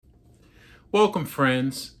Welcome,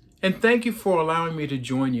 friends, and thank you for allowing me to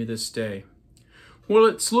join you this day. Well,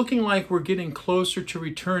 it's looking like we're getting closer to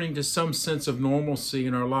returning to some sense of normalcy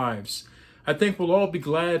in our lives. I think we'll all be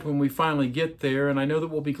glad when we finally get there, and I know that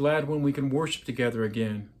we'll be glad when we can worship together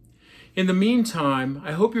again. In the meantime,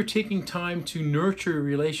 I hope you're taking time to nurture your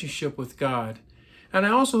relationship with God. And I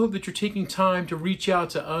also hope that you're taking time to reach out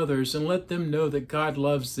to others and let them know that God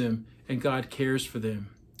loves them and God cares for them.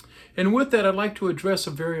 And with that, I'd like to address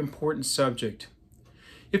a very important subject.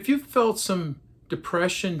 If you've felt some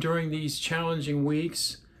depression during these challenging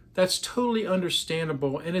weeks, that's totally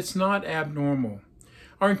understandable and it's not abnormal.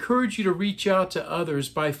 I encourage you to reach out to others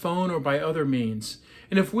by phone or by other means.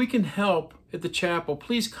 And if we can help at the chapel,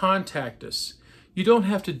 please contact us. You don't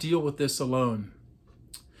have to deal with this alone.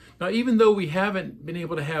 Now, even though we haven't been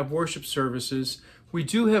able to have worship services, we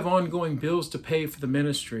do have ongoing bills to pay for the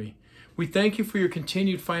ministry. We thank you for your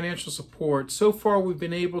continued financial support. So far, we've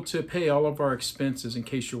been able to pay all of our expenses, in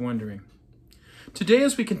case you're wondering. Today,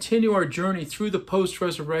 as we continue our journey through the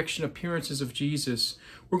post-resurrection appearances of Jesus,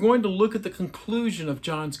 we're going to look at the conclusion of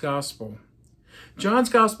John's Gospel. John's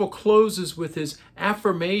Gospel closes with his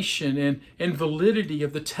affirmation and validity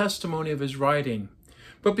of the testimony of his writing.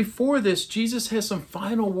 But before this, Jesus has some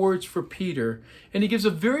final words for Peter, and he gives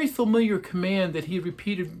a very familiar command that he had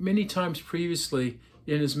repeated many times previously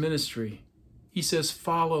in his ministry. He says,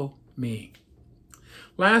 "Follow me."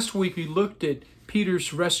 Last week, we looked at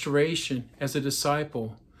Peter's restoration as a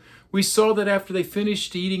disciple. We saw that after they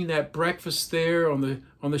finished eating that breakfast there on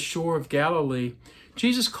the shore of Galilee,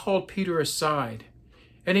 Jesus called Peter aside,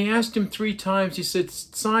 and he asked him 3 times. He said,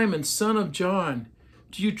 "Simon, son of John,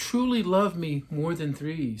 do you truly love me more than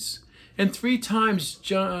these?" And 3 times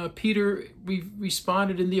Peter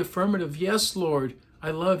responded in the affirmative, "Yes, Lord, I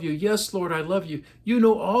love you. Yes, Lord, I love you. You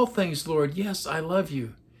know all things, Lord. Yes, I love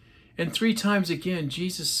you." And 3 times again,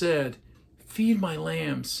 Jesus said, "Feed my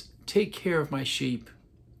lambs. Take care of my sheep."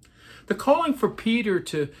 The calling for Peter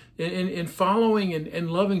in following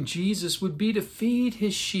and loving Jesus would be to feed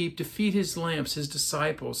his sheep, to feed his lambs, his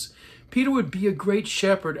disciples. Peter would be a great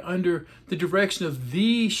shepherd under the direction of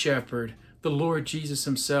the shepherd, the Lord Jesus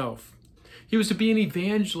himself. He was to be an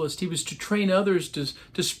evangelist. He was to train others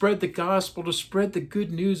to spread the gospel, to spread the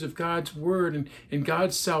good news of God's word and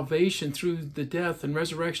God's salvation through the death and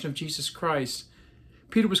resurrection of Jesus Christ.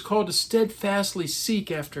 Peter was called to steadfastly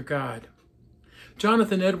seek after God.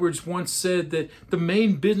 Jonathan Edwards once said that the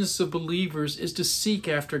main business of believers is to seek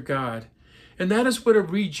after God. And that is what a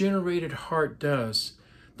regenerated heart does.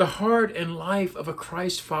 The heart and life of a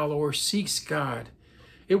Christ follower seeks God.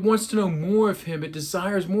 It wants to know more of him. It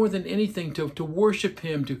desires more than anything to worship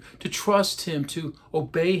him, to trust him, to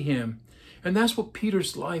obey him. And that's what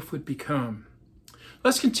Peter's life would become.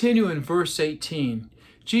 Let's continue in verse 18.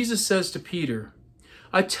 Jesus says to Peter,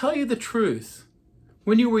 "I tell you the truth.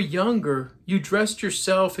 When you were younger, you dressed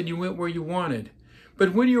yourself and you went where you wanted.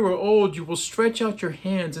 But when you are old, you will stretch out your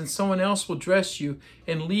hands and someone else will dress you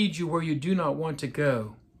and lead you where you do not want to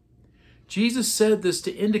go." Jesus said this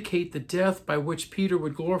to indicate the death by which Peter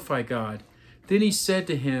would glorify God. Then he said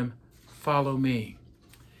to him, "Follow me."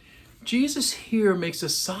 Jesus here makes a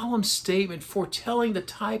solemn statement foretelling the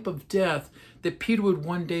type of death that Peter would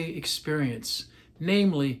one day experience,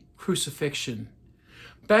 namely crucifixion.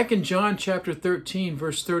 Back in John chapter 13,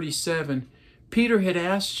 verse 37, Peter had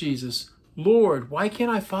asked Jesus, "Lord, why can't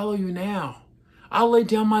I follow you now? I'll lay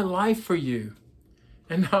down my life for you."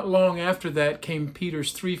 And not long after that came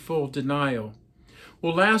Peter's threefold denial.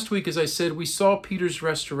 Well, last week, as I said, we saw Peter's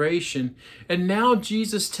restoration, and now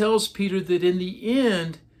Jesus tells Peter that in the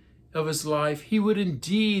end of his life, he would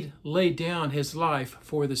indeed lay down his life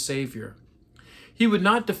for the Savior. He would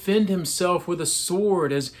not defend himself with a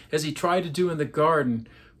sword as he tried to do in the garden,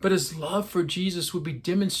 but his love for Jesus would be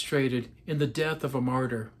demonstrated in the death of a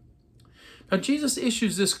martyr. Now, Jesus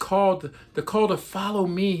issues this call, the call to follow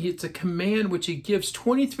me. It's a command which he gives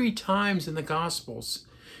 23 times in the Gospels.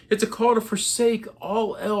 It's a call to forsake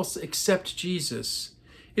all else except Jesus.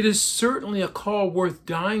 It is certainly a call worth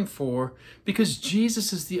dying for because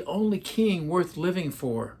Jesus is the only king worth living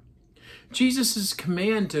for. Jesus'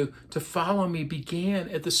 command to follow me began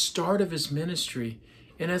at the start of his ministry.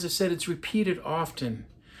 And as I said, it's repeated often.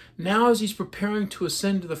 Now, as he's preparing to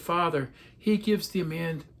ascend to the Father, he gives the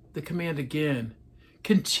command again.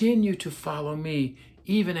 Continue to follow me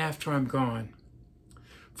even after I'm gone.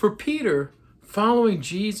 For Peter, following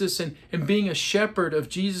Jesus and being a shepherd of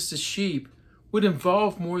Jesus' sheep would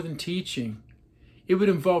involve more than teaching. It would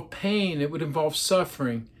involve pain, it would involve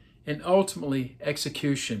suffering, and ultimately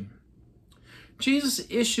execution. Jesus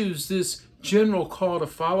issues this general call to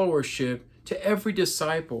followership to every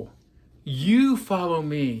disciple, You follow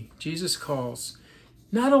me, Jesus calls,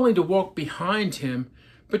 not only to walk behind him,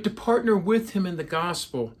 but to partner with him in the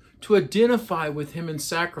gospel, to identify with him in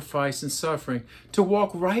sacrifice and suffering, to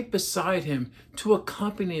walk right beside him, to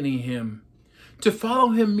accompany him. To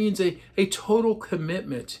follow him means a total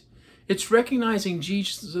commitment. It's recognizing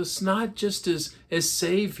Jesus not just as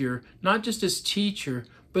Savior, not just as teacher,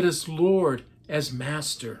 but as Lord, as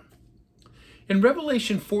Master. In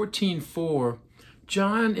Revelation 14:4,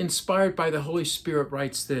 John, inspired by the Holy Spirit,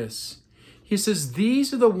 writes this. He says,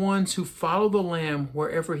 "These are the ones who follow the Lamb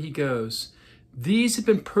wherever he goes. These have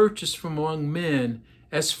been purchased from among men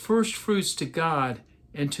as first fruits to God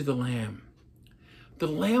and to the Lamb." The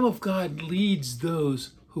Lamb of God leads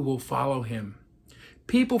those who will follow him.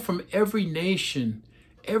 People from every nation,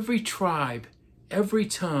 every tribe, every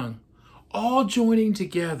tongue, all joining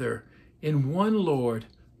together in one Lord,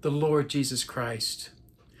 the Lord Jesus Christ.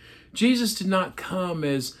 Jesus did not come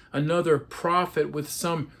as another prophet with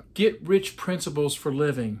some get-rich principles for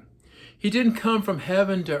living. He didn't come from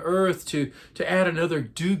heaven to earth to add another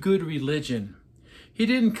do-good religion. He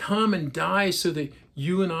didn't come and die so that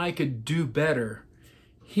you and I could do better.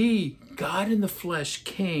 He, God in the flesh,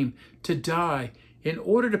 came to die in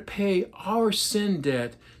order to pay our sin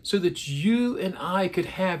debt so that you and I could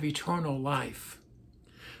have eternal life.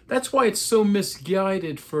 That's why it's so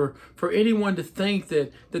misguided for anyone to think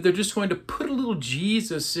that they're just going to put a little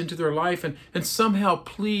Jesus into their life and somehow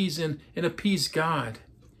please and appease God.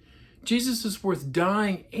 Jesus is worth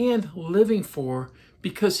dying and living for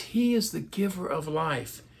because he is the giver of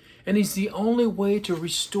life, and he's the only way to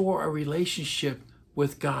restore a relationship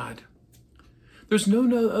with God. There's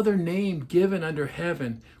no other name given under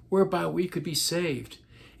heaven whereby we could be saved.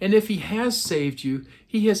 And if he has saved you,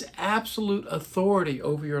 he has absolute authority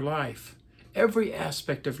over your life, every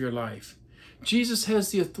aspect of your life. Jesus has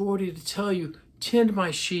the authority to tell you, tend my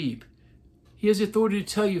sheep. He has the authority to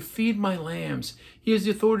tell you, feed my lambs. He has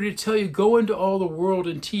the authority to tell you, go into all the world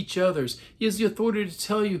and teach others. He has the authority to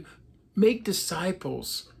tell you, make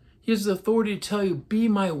disciples. He has the authority to tell you, be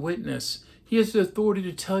my witness. He has the authority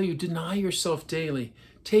to tell you, deny yourself daily,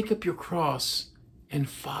 take up your cross, and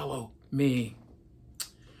follow me.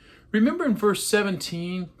 Remember in verse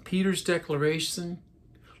 17, Peter's declaration,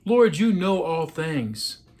 Lord, you know all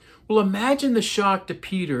things. Well, imagine the shock to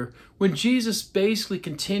Peter when Jesus basically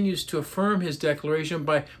continues to affirm his declaration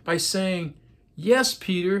by saying, yes,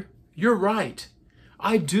 Peter, you're right.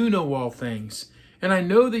 I do know all things. And I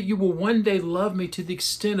know that you will one day love me to the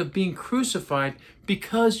extent of being crucified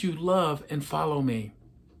because you love and follow me.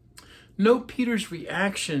 Note Peter's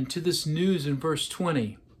reaction to this news in verse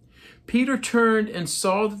 20. Peter turned and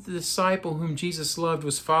saw that the disciple whom Jesus loved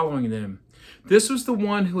was following them. This was the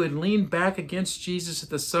one who had leaned back against Jesus at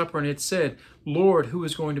the supper and had said, Lord, who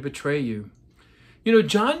is going to betray you? You know,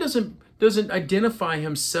 John doesn't identify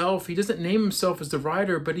himself. He doesn't name himself as the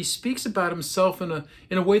writer, but he speaks about himself in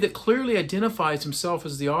a way that clearly identifies himself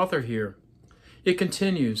as the author here. It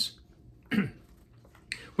continues.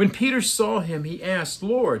 When Peter saw him, he asked,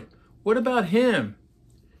 Lord, what about him?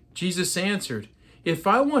 Jesus answered, if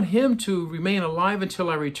I want him to remain alive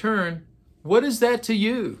until I return, what is that to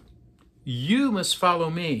you? You must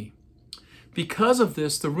follow me. Because of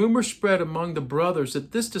this, the rumor spread among the brothers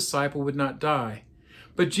that this disciple would not die.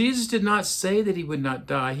 But Jesus did not say that he would not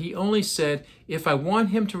die. He only said, if I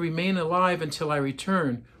want him to remain alive until I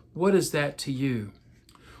return, what is that to you?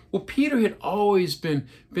 Well, Peter had always been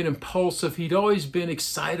impulsive. He'd always been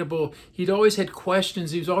excitable. He'd always had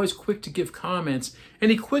questions. He was always quick to give comments.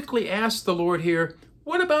 And he quickly asked the Lord here,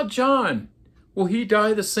 what about John? Will he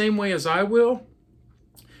die the same way as I will?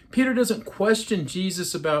 Peter doesn't question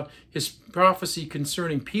Jesus about his prophecy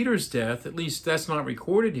concerning Peter's death. At least that's not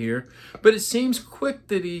recorded here. But it seems quick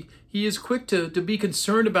that he is quick to be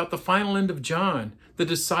concerned about the final end of John, the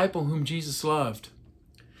disciple whom Jesus loved.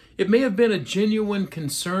 It may have been a genuine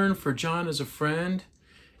concern for John as a friend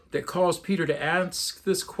that caused Peter to ask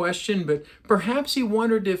this question, but perhaps he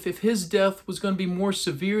wondered if his death was going to be more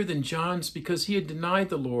severe than John's because he had denied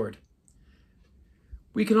the Lord.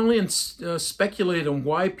 We can only speculate on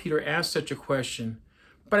why Peter asked such a question,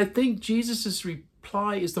 but I think Jesus'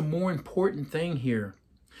 reply is the more important thing here.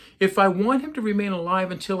 If I want him to remain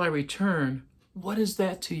alive until I return, what is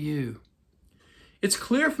that to you? It's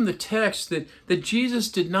clear from the text that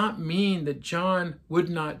Jesus did not mean that John would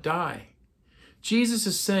not die. Jesus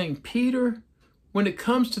is saying, Peter, when it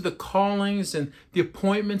comes to the callings and the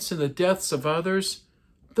appointments and the deaths of others,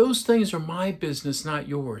 those things are my business, not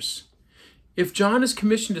yours. If John is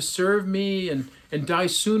commissioned to serve me and die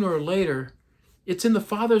sooner or later, it's in the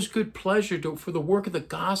Father's good pleasure for the work of the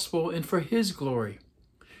gospel and for his glory.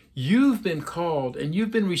 You've been called and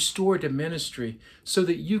you've been restored to ministry so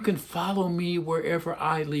that you can follow me wherever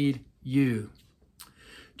I lead you.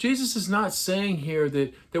 Jesus is not saying here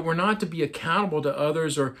that we're not to be accountable to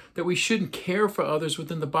others or that we shouldn't care for others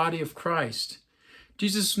within the body of Christ.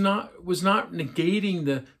 Jesus was not negating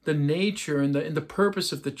the nature and the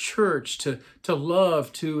purpose of the church to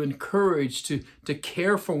love, to encourage, to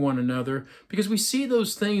care for one another, because we see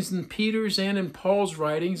those things in Peter's and in Paul's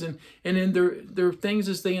writings and in their things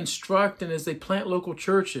as they instruct and as they plant local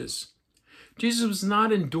churches. Jesus was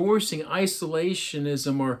not endorsing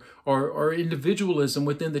isolationism or individualism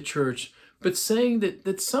within the church, but saying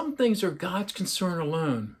that some things are God's concern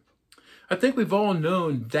alone. I think we've all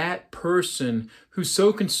known that person who's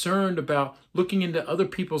so concerned about looking into other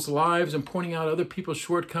people's lives and pointing out other people's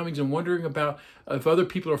shortcomings and wondering about if other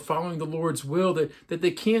people are following the Lord's will, that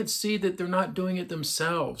they can't see that they're not doing it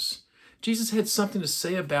themselves. Jesus had something to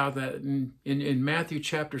say about that in Matthew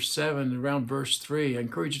chapter 7, around verse 3. I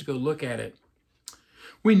encourage you to go look at it.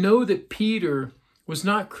 We know that Peter was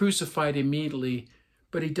not crucified immediately,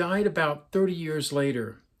 but he died about 30 years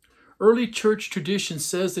later. Early church tradition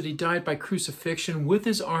says that he died by crucifixion with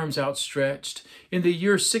his arms outstretched in the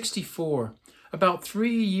year 64, about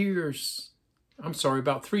 3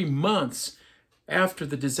 months after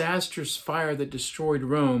the disastrous fire that destroyed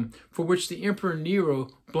Rome, for which the Emperor Nero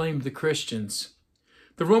blamed the Christians.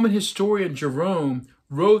 The Roman historian Jerome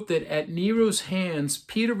wrote that at Nero's hands,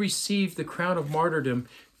 Peter received the crown of martyrdom,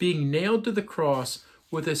 being nailed to the cross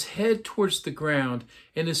with his head towards the ground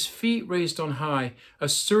and his feet raised on high,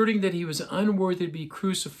 asserting that he was unworthy to be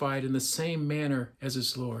crucified in the same manner as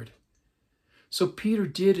his Lord. So Peter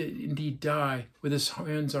did indeed die with his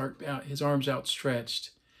arms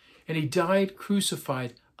outstretched, and he died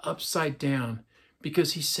crucified upside down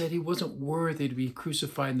because he said he wasn't worthy to be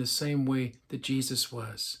crucified in the same way that Jesus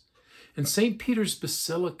was. And St. Peter's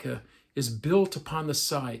Basilica is built upon the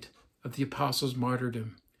site of the apostles'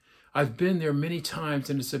 martyrdom. I've been there many times,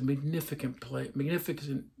 and it's a magnificent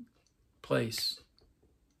place.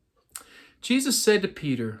 Jesus said to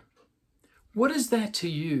Peter, "What is that to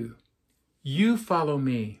you? You follow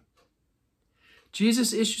me."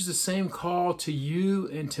 Jesus issues the same call to you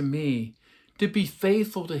and to me to be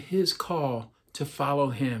faithful to his call to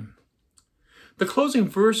follow him. The closing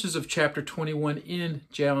verses of chapter 21 end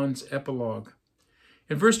John's epilogue.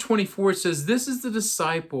 In verse 24 it says, "This is the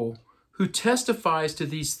disciple who testifies to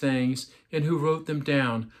these things and who wrote them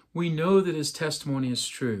down. We know that his testimony is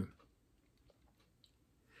true."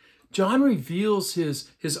 John reveals his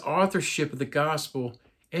authorship of the gospel,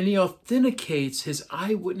 and he authenticates his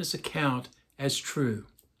eyewitness account as true.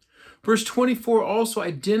 Verse 24 also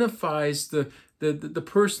identifies the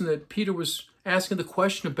person that Peter was asking the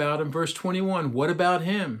question about in verse 21. What about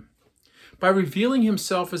him? By revealing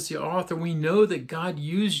himself as the author, we know that God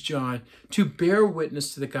used John to bear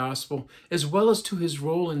witness to the gospel as well as to his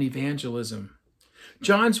role in evangelism.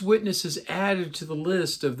 John's witness is added to the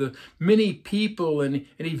list of the many people and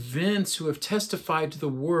events who have testified to the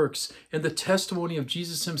works and the testimony of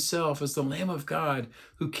Jesus himself as the Lamb of God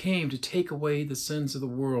who came to take away the sins of the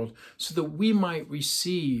world so that we might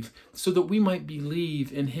believe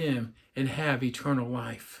in him and have eternal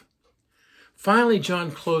life. Finally,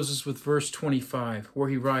 John closes with verse 25, where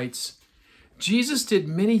he writes, "Jesus did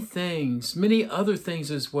many things, many other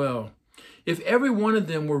things as well. If every one of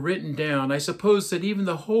them were written down, I suppose that even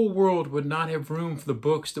the whole world would not have room for the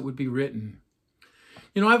books that would be written."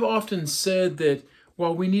 You know, I've often said that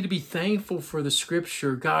while we need to be thankful for the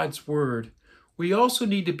Scripture, God's Word, we also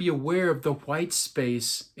need to be aware of the white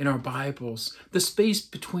space in our Bibles, the space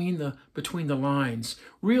between the lines,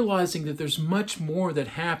 realizing that there's much more that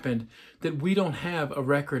happened that we don't have a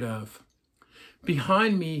record of.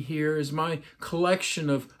 Behind me here is my collection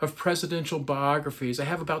of presidential biographies. I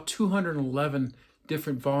have about 211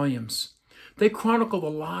 different volumes. They chronicle the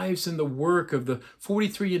lives and the work of the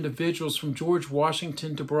 43 individuals from George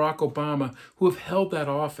Washington to Barack Obama who have held that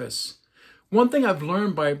office. One thing I've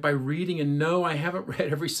learned by reading, and no, I haven't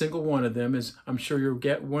read every single one of them, as I'm sure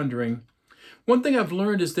you're wondering. One thing I've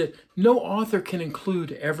learned is that no author can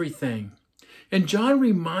include everything. And John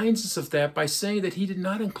reminds us of that by saying that he did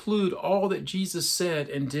not include all that Jesus said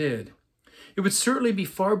and did. It would certainly be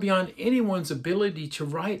far beyond anyone's ability to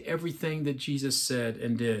write everything that Jesus said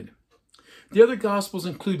and did. The other Gospels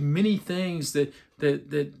include many things that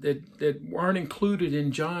aren't included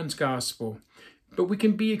in John's Gospel. But we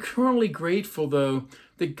can be eternally grateful, though,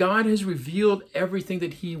 that God has revealed everything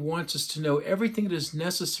that he wants us to know, everything that is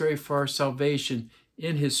necessary for our salvation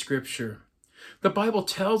in his Scripture. The Bible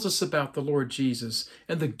tells us about the Lord Jesus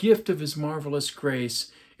and the gift of his marvelous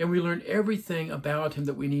grace, and we learn everything about him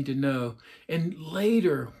that we need to know. And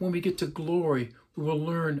later, when we get to glory, we will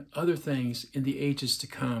learn other things in the ages to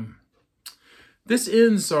come. This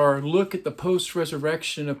ends our look at the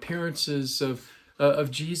post-resurrection appearances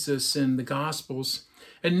of Jesus in the Gospels.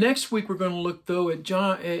 And next week, we're going to look, though,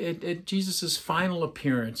 at Jesus' final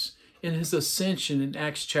appearance in his ascension in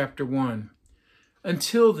Acts chapter 1.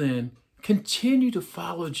 Until then, continue to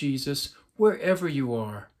follow Jesus wherever you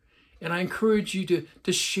are. And I encourage you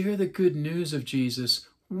to share the good news of Jesus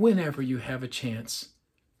whenever you have a chance.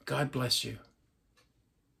 God bless you.